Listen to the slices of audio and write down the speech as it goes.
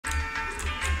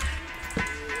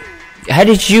How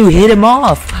did you hit him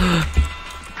off?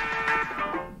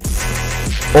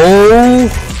 Oh,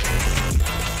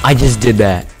 I just did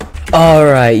that.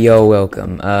 Alright, yo,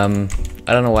 welcome. I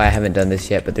don't know why I haven't done this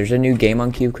yet, but there's a new game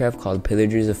on Cubecraft called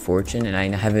Pillagers of Fortune, and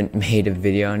I haven't made a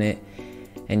video on it,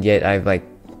 and yet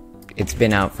it's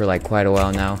been out for like quite a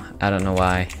while now. I don't know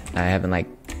why I haven't like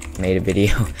made a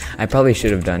video. I probably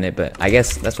should have done it, but I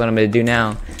guess that's what I'm gonna do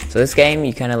now. So this game,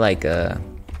 you kind of like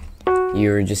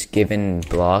you're just given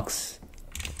blocks,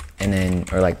 and then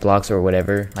or like blocks or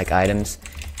whatever, like items,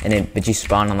 and then but you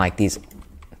spawn on like these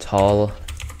tall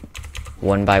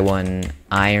 1x1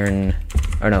 iron,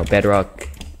 or no, bedrock.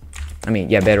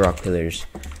 Bedrock pillars,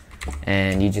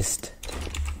 and you just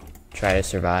try to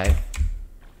survive.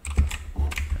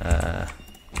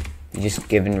 You're just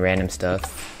given random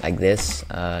stuff like this.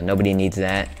 Nobody needs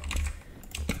that.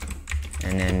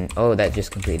 And then, oh, that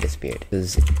just completely disappeared.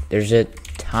 There's a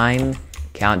time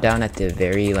countdown at the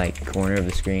very like corner of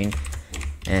the screen,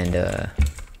 and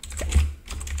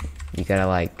you gotta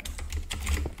like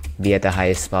be at the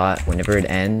highest spot whenever it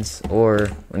ends, or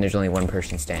when there's only one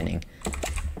person standing.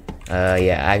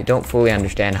 Yeah, I don't fully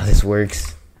understand how this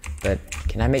works, but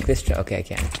can I make this? Okay, I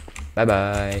can. Bye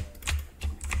bye.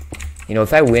 You know,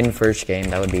 if I win first game,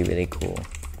 that would be really cool.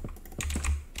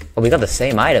 Oh, we got the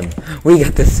same item. We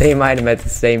got the same item at the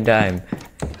same time.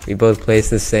 We both placed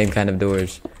the same kind of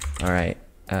doors. Alright.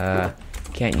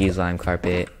 Can't use lime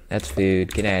carpet. That's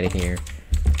food. Get out of here.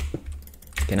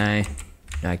 Can I?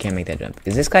 No, I can't make that jump.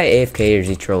 Is this guy AFK or is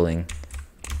he trolling?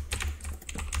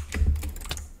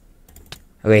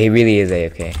 Okay, he really is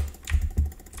AFK.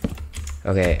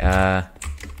 Okay,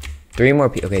 3 more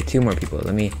people. Okay, 2 more people.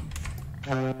 Let me...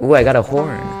 Ooh, I got a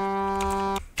horn.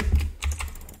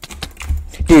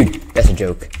 Dude, that's a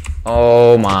joke.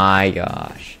 Oh my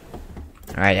gosh.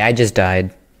 Alright, I just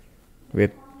died.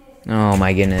 Rip. Oh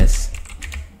my goodness.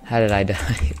 How did I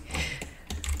die?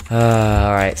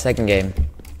 Alright, second game.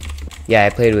 Yeah, I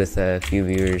played with a few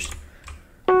viewers,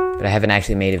 but I haven't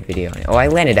actually made a video on it. Oh, I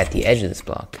landed at the edge of this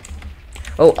block.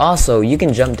 Oh, also, you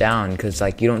can jump down, because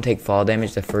like you don't take fall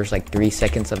damage the first like 3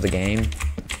 seconds of the game.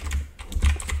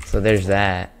 So there's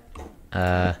that.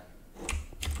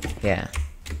 Yeah.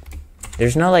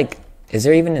 There's no like, is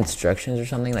there even instructions or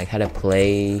something like how to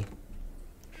play?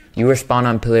 You were spawned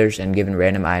on pillars and given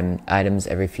random items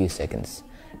every few seconds.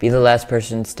 Be the last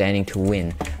person standing to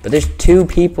win. But there's 2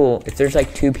 people. If there's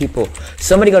like 2 people,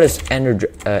 somebody go to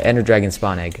Ender Dragon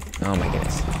spawn egg. Oh my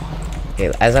goodness.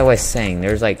 Okay, as I was saying,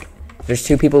 there's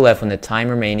 2 people left when the time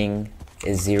remaining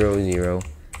is 0-0.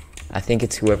 I think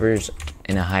it's whoever's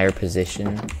in a higher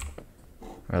position,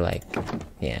 or like,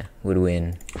 yeah, would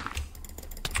win.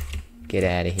 Get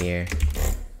out of here.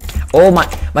 Oh my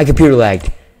computer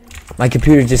lagged. My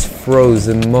computer just froze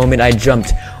the moment I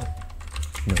jumped.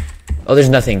 No. Oh, there's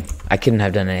nothing. I couldn't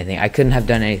have done anything. I couldn't have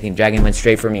done anything. Dragon went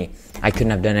straight for me. I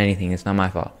couldn't have done anything. It's not my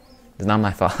fault. It's not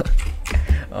my fault.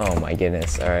 Oh my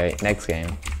goodness. Alright, next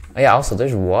game. Oh yeah, also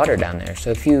there's water down there. So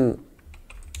if you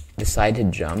decide to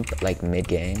jump like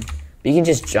mid-game, you can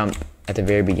just jump at the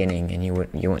very beginning and you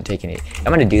won't take any.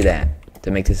 I'm gonna do that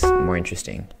to make this more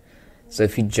interesting. So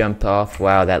if you jump off,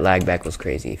 wow, that lag back was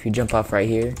crazy. If you jump off right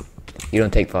here, you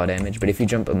don't take fall damage. But if you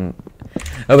jump oh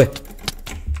wait.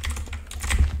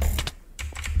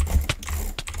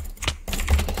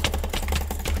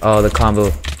 Oh, the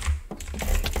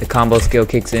combo skill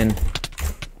kicks in.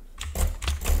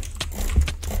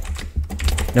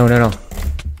 No. No.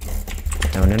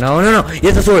 He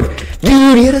has a sword.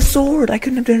 Dude, he had a sword. I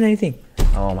couldn't have done anything.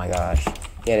 Oh my gosh.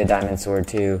 He had a diamond sword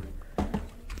too.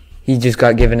 He just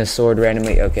got given a sword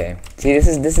randomly. Okay. See,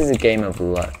 this is a game of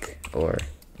luck. Or,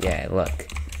 yeah, luck.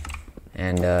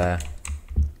 And, I'm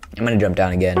gonna jump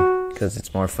down again, because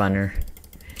it's more funner.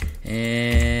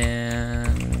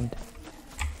 And...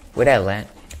 where'd I land?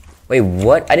 Wait,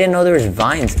 what? I didn't know there was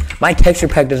vines. My texture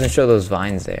pack doesn't show those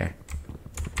vines there.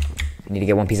 I need to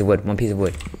get 1 piece of wood. 1 piece of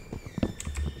wood.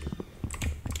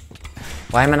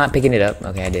 Why am I not picking it up?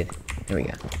 Okay, I did. Here we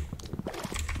go.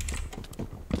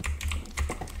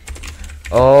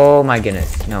 Oh my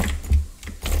goodness. No.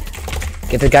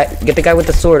 Get the guy with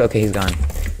the sword. Okay, he's gone.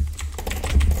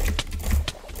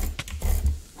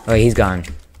 Oh, he's gone.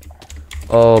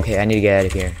 Oh, okay, I need to get out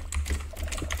of here.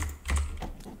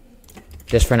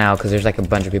 Just for now, because there's like a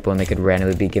bunch of people and they could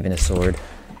randomly be given a sword.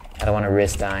 I don't want to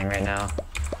risk dying right now.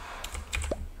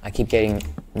 I keep getting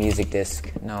music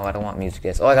disc. No, I don't want music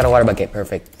disc. Oh, I got a water bucket.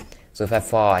 Perfect. So if I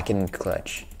fall, I can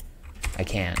clutch. I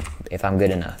can, if I'm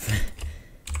good enough.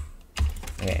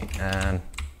 Okay,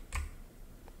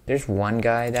 there's one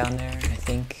guy down there, I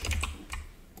think.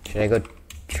 Should I go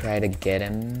try to get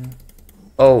him?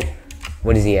 Oh,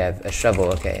 What does he have? A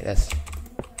shovel. Okay, that's...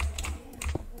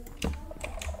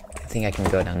 I think I can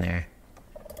go down there.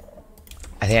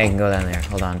 I think I can go down there.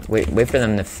 Hold on. Wait for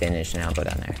them to finish and I'll go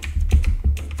down there.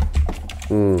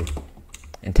 Ooh.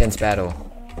 Intense battle.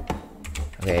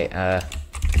 Okay,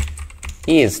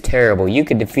 he is terrible. You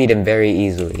could defeat him very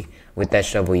easily with that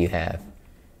shovel you have.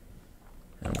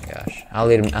 Oh my gosh. I'll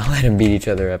let him beat each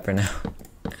other up for now.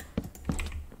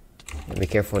 Be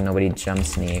careful nobody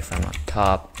jumps me from up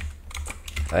top.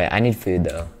 Okay, I need food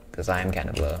though, because I am kind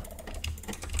of low.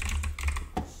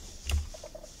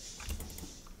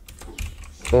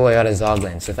 Oh, I got a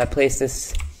Zoglin. So if I place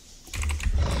this,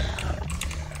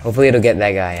 hopefully it'll get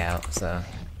that guy out, so.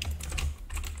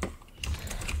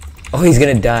 Oh, he's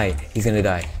gonna die. He's gonna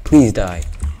die. Please die.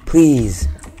 Please.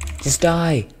 Just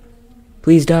die.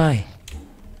 Please die.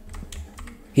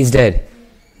 He's dead.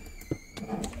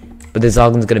 But the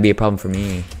Zoglin's gonna be a problem for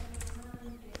me.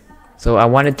 So I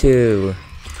wanted to...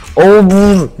 Oh,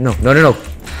 no, no, no, no.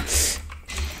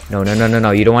 No, no, no, no,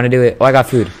 no. You don't want to do it. Oh, I got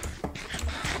food.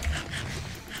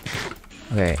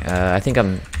 Okay, I think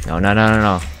I'm... No, no, no, no,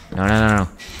 no. No, no, no, no.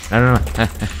 No, no, no.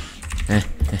 No,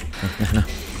 no.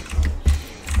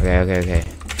 Okay, okay, okay.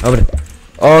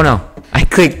 Oh, no. I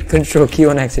clicked Control Q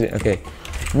on accident. Okay.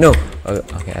 No. Oh,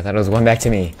 okay, I thought it was one back to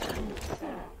me.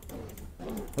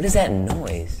 What is that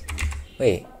noise?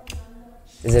 Wait.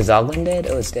 Is the Zoglin dead?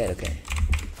 Oh, it's dead. Okay.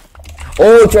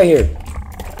 Oh, it's right here.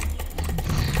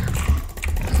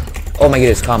 Oh my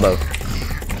goodness, combo.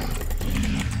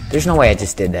 There's no way I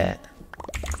just did that.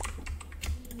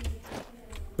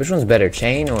 Which one's better,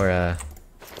 chain or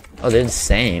Oh, they're the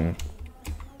same.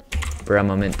 For a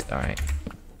moment. Alright.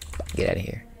 Get out of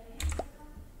here.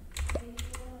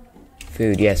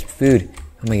 Food, yes, food.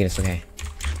 Oh my goodness, okay.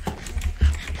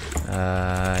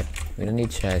 We don't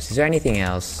need chests. Is there anything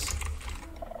else?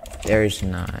 There's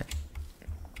not.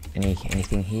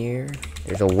 Anything here?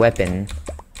 There's a weapon.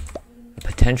 A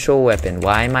potential weapon.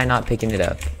 Why am I not picking it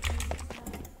up?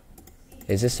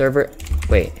 Is this server...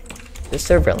 Wait. Is this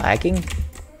server lagging?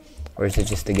 Or is it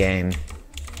just the game?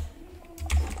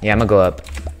 Yeah, I'm gonna go up.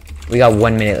 We got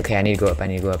 1 minute. Okay, I need to go up. I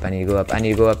need to go up. I need to go up. I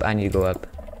need to go up. I need to go up.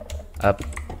 Up.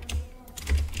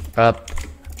 Up.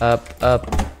 Up. Up.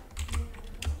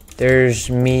 There's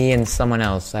me and someone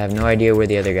else. I have no idea where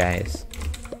the other guy is.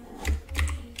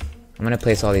 I'm gonna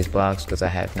place all these blocks because I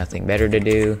have nothing better to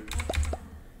do.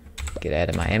 Get out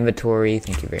of my inventory.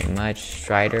 Thank you very much.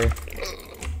 Strider.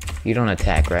 You don't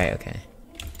attack, right? Okay.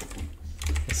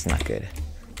 It's not good.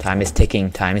 Time is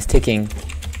ticking. Time is ticking.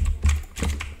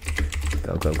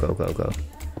 Go, go, go, go, go.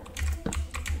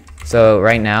 So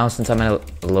right now, since I'm in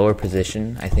a lower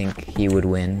position, I think he would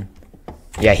win.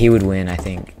 Yeah, he would win, I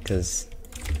think, because...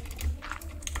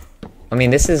 I mean,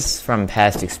 this is from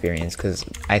past experience, because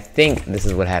I think this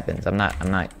is what happens. I'm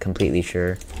not completely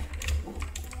sure.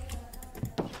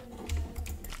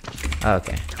 Oh,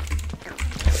 okay.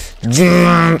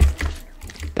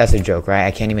 That's a joke, right?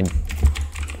 I can't even...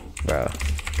 Bro.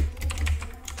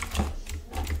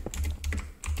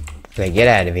 Okay, get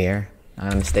out of here.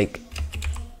 Not a mistake.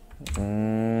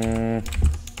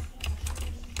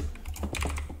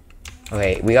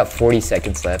 Okay, we got 40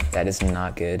 seconds left. That is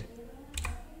not good.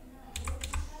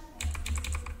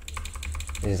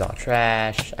 This is all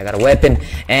trash. I got a weapon.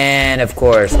 And of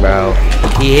course, bro,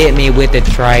 he hit me with the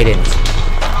trident.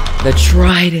 The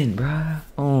trident, bro.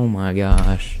 Oh my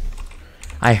gosh.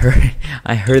 I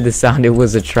heard the sound. It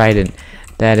was a trident.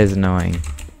 That is annoying.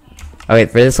 Okay,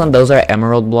 for this one, those are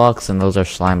emerald blocks and those are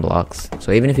slime blocks.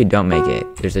 So even if you don't make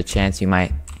it, there's a chance you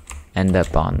might end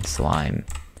up on slime.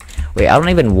 Wait, I don't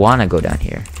even want to go down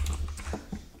here.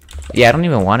 Yeah, I don't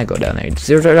even want to go down there.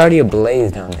 There's already a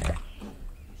blaze down there.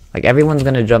 Like, everyone's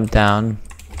gonna jump down.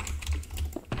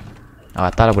 Oh,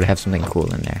 I thought I would have something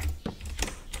cool in there.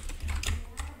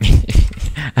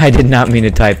 I did not mean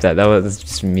to type that. That was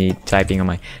just me typing on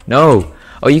my... No!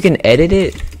 Oh, you can edit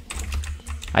it?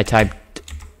 I typed...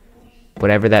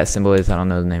 Whatever that symbol is, I don't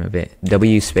know the name of it.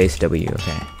 W space W,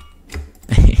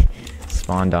 okay.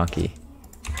 Spawn donkey.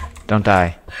 Don't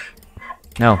die.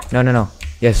 No, no, no, no.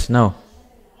 Yes, no.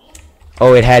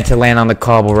 Oh, it had to land on the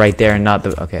cobble right there and not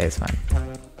the... Okay, it's fine.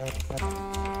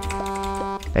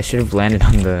 That should have landed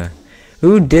on the...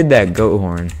 Who did that goat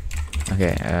horn?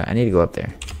 Okay, I need to go up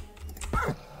there.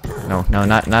 No, no,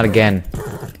 not again.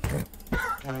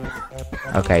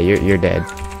 Okay, you're dead.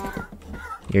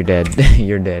 You're dead.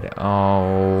 You're dead.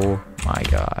 Oh my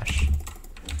gosh.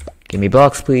 Give me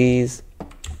blocks, please.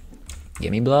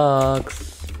 Give me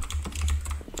blocks.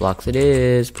 Blocks it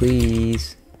is,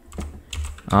 please.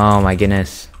 Oh my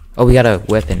goodness. Oh, we got a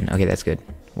weapon. Okay, that's good.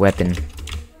 Weapon.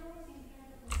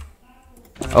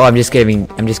 Oh, I'm just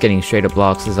getting straight up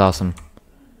blocks. This is awesome.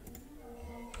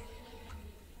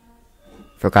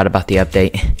 Forgot about the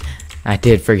update. I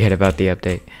did forget about the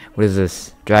update. What is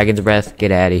this? Dragon's breath?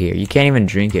 Get out of here. You can't even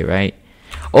drink it, right?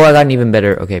 Oh, I got an even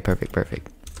better. Okay, perfect.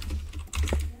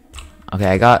 Okay,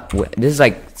 I got. This is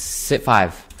like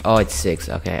 5. Oh, it's 6.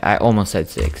 Okay, I almost said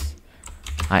 6.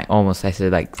 I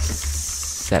said like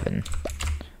 7.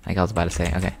 Like I was about to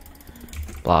say. Okay.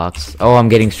 Blocks. Oh, I'm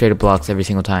getting straight up blocks every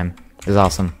single time. This is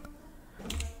awesome.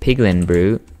 Piglin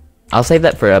brute. I'll save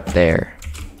that for up there.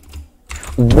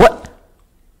 What?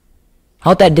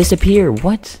 How'd that disappear?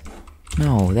 What?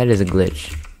 No, that is a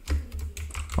glitch.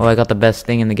 Oh, I got the best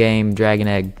thing in the game. Dragon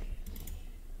egg.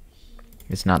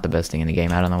 It's not the best thing in the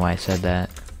game. I don't know why I said that.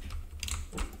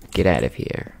 Get out of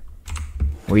here.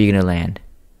 Where are you gonna land?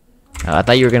 Oh, I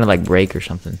thought you were gonna like break or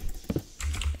something.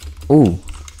 Ooh.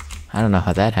 I don't know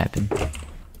how that happened.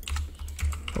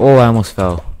 Oh, I almost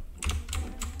fell.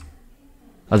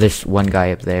 Oh, there's one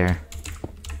guy up there.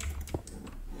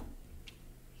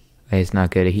 Hey, it's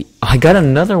not good. Oh, I got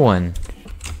another one.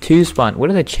 2 spawn. What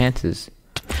are the chances?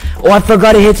 Oh, I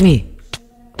forgot it hits me.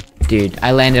 Dude,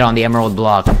 I landed on the emerald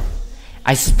block.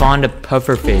 I spawned a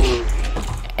pufferfish.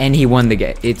 And he won the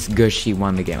game. It's Gush, he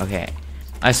won the game. Okay.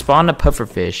 I spawned a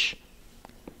pufferfish.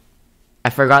 I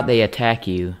forgot they attack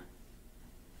you.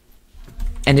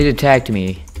 And it attacked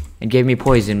me. It gave me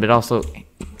poison, but also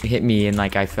hit me and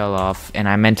like I fell off. And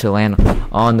I meant to land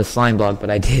on the slime block, but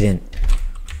I didn't.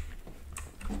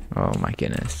 Oh my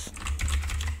goodness.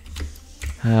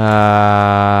 It's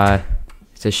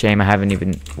a shame I haven't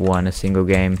even won a single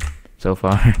game so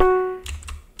far.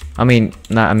 I mean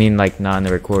not in the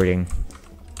recording.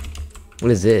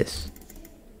 What is this?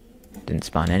 Didn't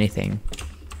spawn anything.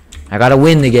 I gotta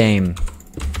win the game.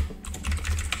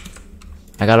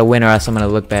 I gotta win or else I'm gonna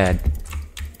look bad.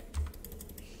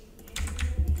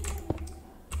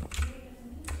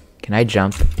 Can I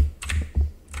jump?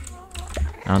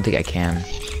 I don't think I can.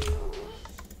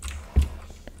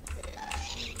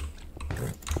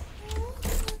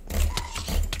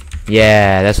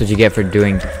 Yeah, that's what you get for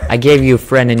doing. I gave you a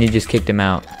friend and you just kicked him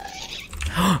out.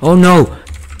 Oh no!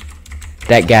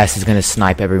 That gas is gonna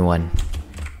snipe everyone.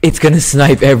 It's gonna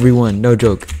snipe everyone. No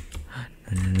joke.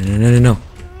 No. No.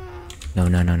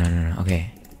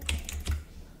 Okay.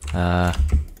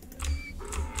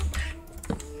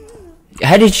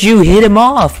 How did you hit him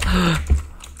off?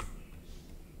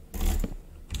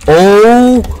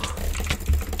 Oh!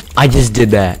 I just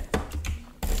did that.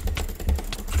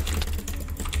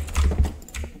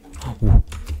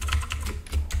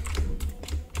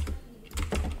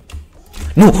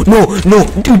 No, dude. No,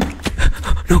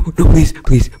 please.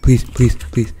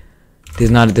 This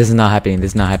is not happening.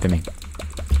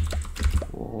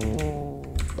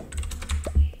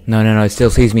 No, it still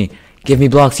sees me. Give me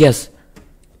blocks, yes.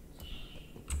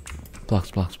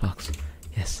 Blocks.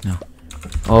 Yes, no.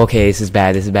 Okay, this is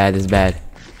bad. It's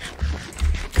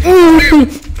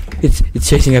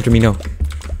chasing after me, no.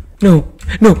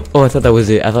 Oh, I thought that was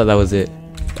it.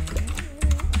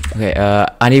 Okay,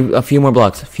 I need a few more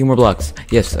blocks.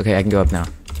 Yes, okay, I can go up now.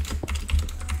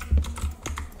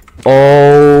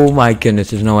 Oh my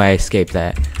goodness, there's no way I escaped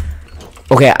that.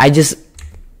 Okay, I just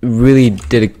really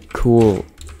did a cool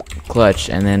clutch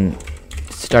and then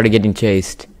started getting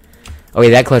chased. Okay,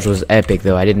 that clutch was epic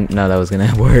though. I didn't know that was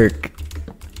gonna work.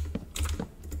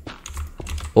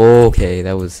 Okay,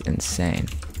 that was insane.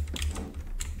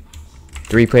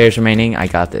 3 players remaining. I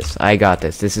got this.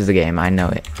 This is the game. I know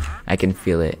it. I can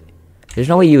feel it. There's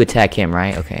no way you attack him,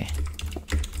 right? Okay.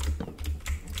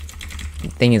 The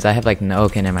thing is, I have like no.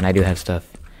 Okay, never mind. I do have stuff.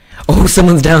 Oh,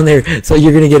 someone's down there. So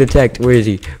you're gonna get attacked. Where is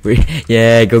he?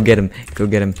 Yeah, go get him.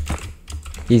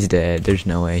 He's dead. There's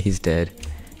no way. He's dead.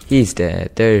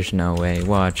 There's no way.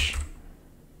 Watch.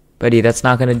 Buddy, that's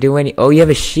not gonna do any. Oh, you have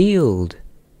a shield.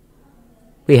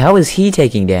 Wait, how is he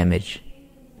taking damage?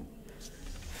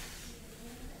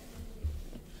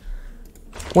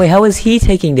 Wait, how is he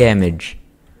taking damage?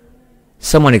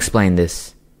 Someone explain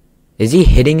this. Is he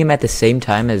hitting him at the same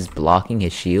time as blocking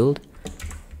his shield?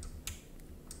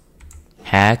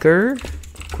 Hacker?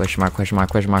 Question mark.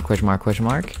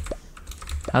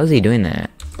 How is he doing that?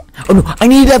 Oh no, I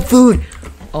need that food!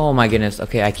 Oh my goodness.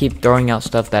 Okay, I keep throwing out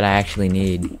stuff that I actually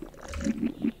need.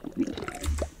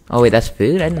 Oh wait, that's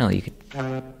food? I didn't know you could...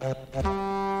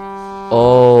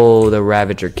 Oh, the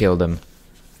Ravager killed him.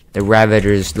 The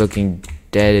Ravager is looking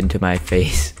dead into my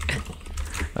face.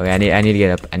 Okay, I need to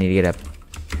get up.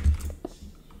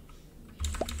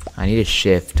 I need to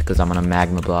shift because I'm on a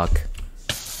magma block,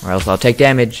 or else I'll take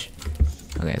damage.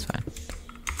 Okay, it's fine.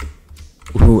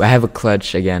 Ooh, I have a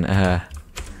clutch again. I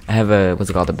have a what's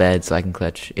it called, a bed, so I can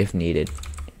clutch if needed.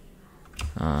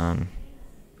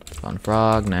 Spawn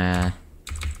frog, nah.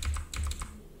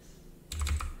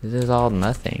 This is all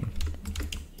nothing.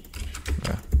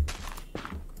 Bro.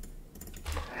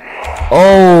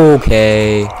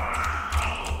 Okay.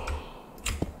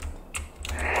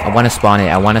 I want to spawn it.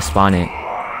 I want to spawn it.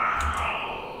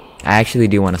 I actually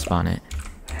do want to spawn it.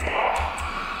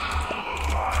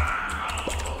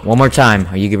 One more time.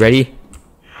 Are you ready?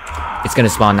 It's gonna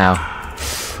spawn now.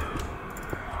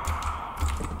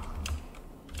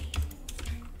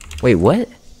 Wait, what?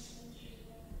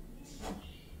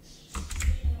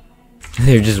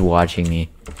 They're just watching me.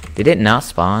 Did it not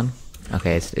spawn?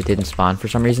 Okay, it didn't spawn for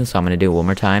some reason, so I'm gonna do it one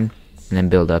more time and then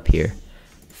build up here.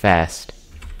 Fast.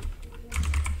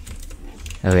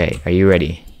 Okay, are you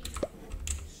ready?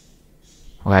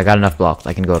 Okay, I got enough blocks.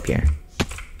 I can go up here.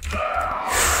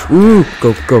 Ooh,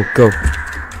 go, go, go.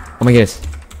 Oh my goodness.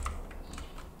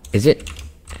 Is it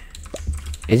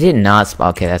not spawn?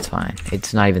 Okay, that's fine.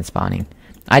 It's not even spawning.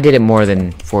 I did it more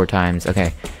than 4 times.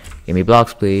 Okay. Give me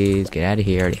blocks, please. Get out of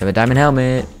here. I already have a diamond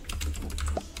helmet.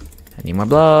 I need more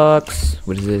blocks.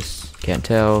 What is this? Can't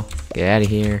tell. Get out of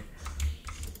here.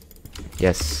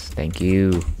 Yes, thank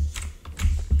you.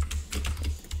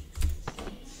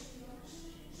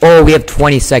 Oh, we have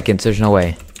 20 seconds. There's no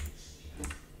way.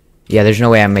 Yeah, there's no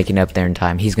way I'm making it up there in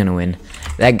time. He's gonna win.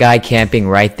 That guy camping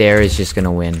right there is just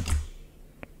gonna win.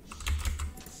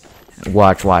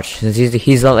 Watch, watch. Since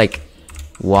he's like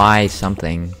Y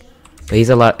something, but he's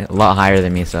a lot higher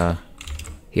than me, so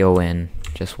he'll win.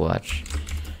 Just watch.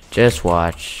 Just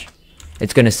watch.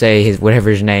 It's gonna say whatever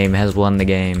his name has won the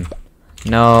game.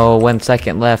 No, 1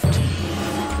 second left.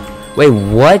 Wait,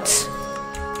 what?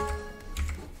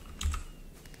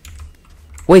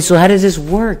 Wait, so how does this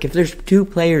work if there's 2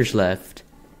 players left?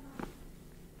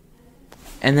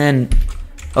 And then,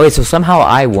 oh wait, so somehow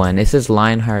I won. It says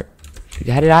Lionheart.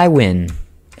 How did I win?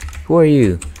 Who are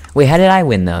you? Wait, how did I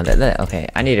win though? Okay,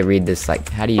 I need to read this. Like,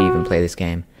 how do you even play this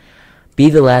game? Be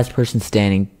the last person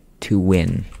standing to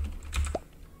win.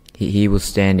 He was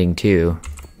standing too.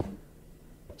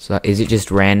 So is it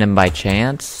just random by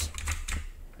chance?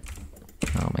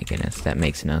 Oh my goodness, that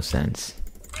makes no sense.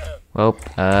 Well,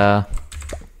 I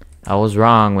was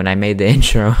wrong when I made the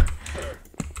intro.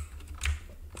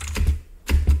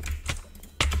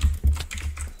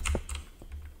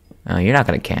 Oh, you're not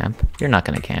gonna camp. You're not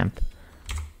gonna camp.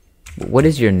 What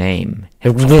is your name?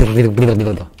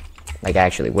 Like,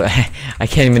 actually, what? I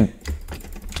can't even.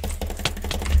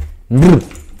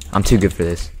 I'm too good for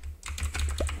this.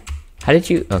 How did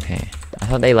you? Okay, I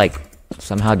thought they like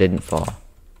somehow didn't fall.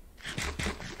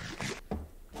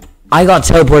 I got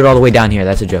teleported all the way down here.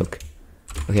 That's a joke.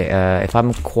 Okay, if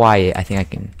I'm quiet, I think I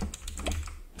can.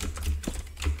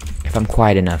 If I'm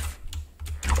quiet enough.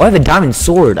 Oh, I have a diamond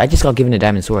sword. I just got given a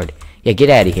diamond sword. Yeah, get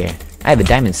out of here. I have a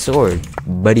diamond sword,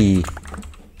 buddy.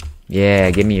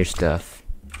 Yeah, give me your stuff.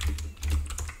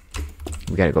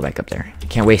 We gotta go back up there.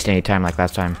 Can't waste any time like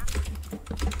last time.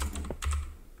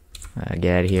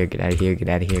 Get out of here, get out of here, get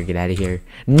out of here, get out of here.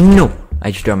 No!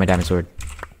 I just threw out my diamond sword.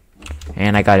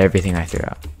 And I got everything I threw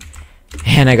out.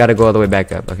 And I gotta go all the way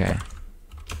back up. Okay.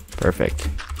 Perfect.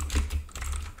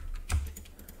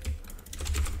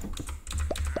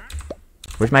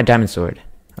 Where's my diamond sword?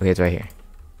 Okay, it's right here.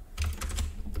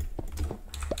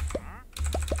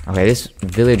 Okay, this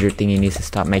villager thingy needs to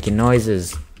stop making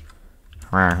noises.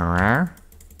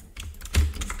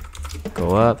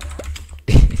 Go up.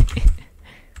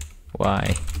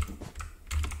 Why?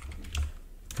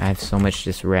 I have so much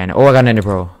just random. Oh, I got an ender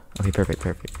pearl. Okay, perfect,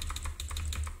 perfect.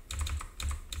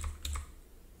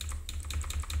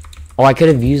 Oh, I could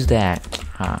have used that.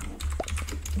 Huh.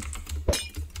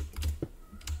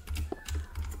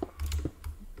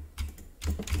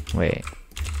 Wait.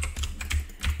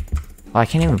 Oh, I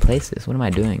can't even place this. What am I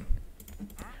doing?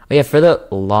 Oh yeah, for the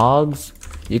logs,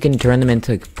 you can turn them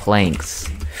into planks.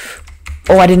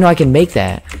 Oh, I didn't know I can make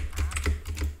that.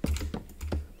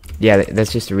 Yeah,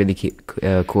 that's just a really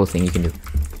cool thing you can do.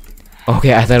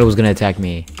 Okay, I thought it was gonna attack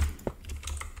me.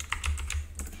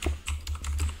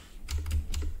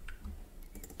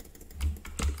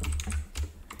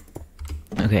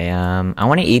 Okay, I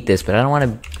want to eat this, but I don't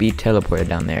want to be teleported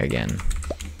down there again.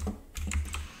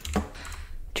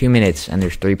 2 minutes, and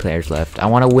there's 3 players left. I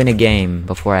want to win a game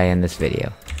before I end this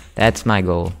video. That's my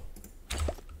goal.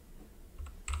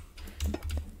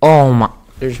 Oh my,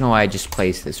 there's no way I just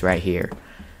placed this right here.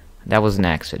 That was an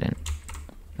accident.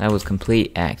 That was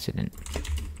complete accident.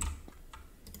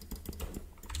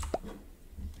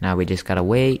 Now we just gotta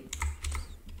wait.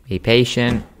 Be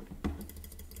patient.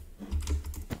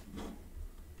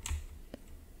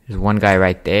 There's one guy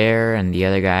right there, and the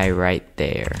other guy right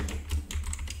there.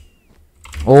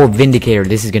 Oh, Vindicator.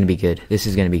 This is gonna be good. This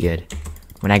is gonna be good.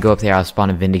 When I go up there, I'll spawn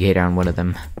a Vindicator on one of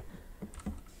them.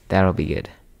 That'll be good.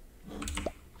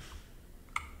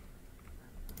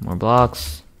 More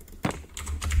blocks.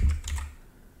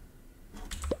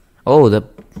 Oh, the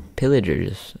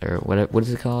Pillagers. Or what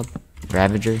is it called?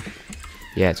 Ravager?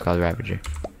 Yeah, it's called Ravager.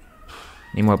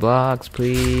 Need more blocks,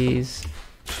 please.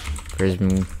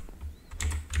 Prism.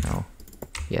 No.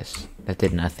 Yes, that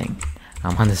did nothing.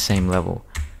 I'm on the same level.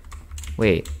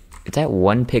 Wait, is that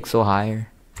 1 pixel higher?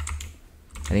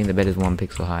 I think the bed is 1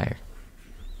 pixel higher.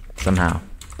 Somehow.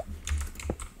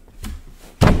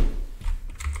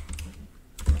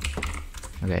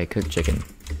 Okay, cooked chicken.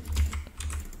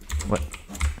 What?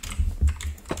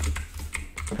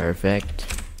 Perfect.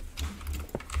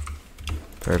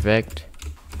 Perfect.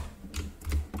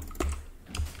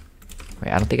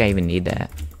 Wait, I don't think I even need that.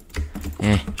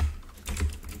 Eh.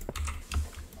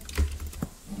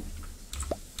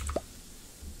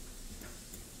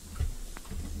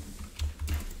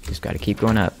 Just gotta keep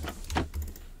going up.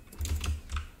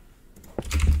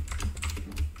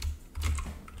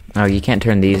 Oh, you can't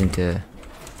turn these into...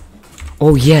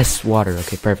 Oh, yes! Water.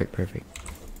 Okay, perfect, perfect.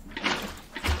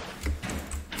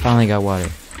 Finally got water.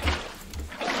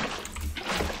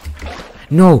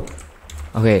 No!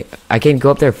 Okay, I can go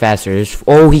up there faster.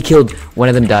 Oh, he killed... One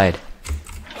of them died.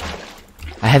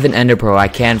 I have an Ender Pearl. I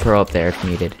can pearl up there if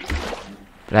needed.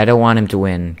 But I don't want him to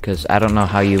win, because I don't know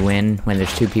how you win when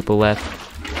there's 2 people left.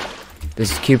 Does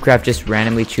Cubecraft just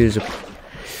randomly choose a...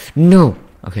 No!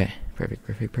 Okay, perfect,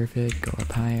 perfect, perfect. Go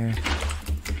up higher.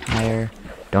 Higher.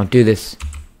 Don't do this.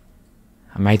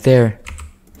 I'm right there.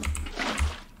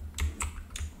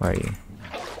 Where are you?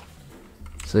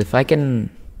 So if I can...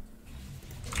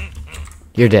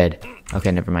 You're dead.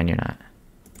 Okay, never mind, you're not.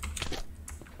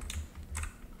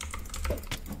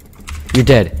 You're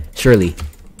dead, surely.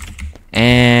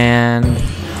 And...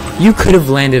 You could have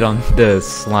landed on the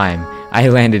slime. I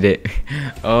landed it.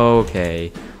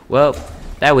 Okay. Well,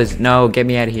 that was... No, get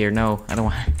me out of here. No, I don't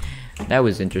want... That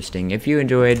was interesting. If you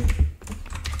enjoyed...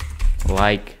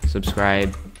 Like,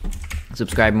 subscribe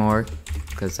more,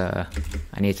 because I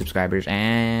need subscribers,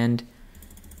 and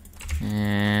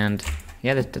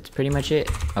yeah, that's pretty much it.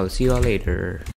 I'll see you all later.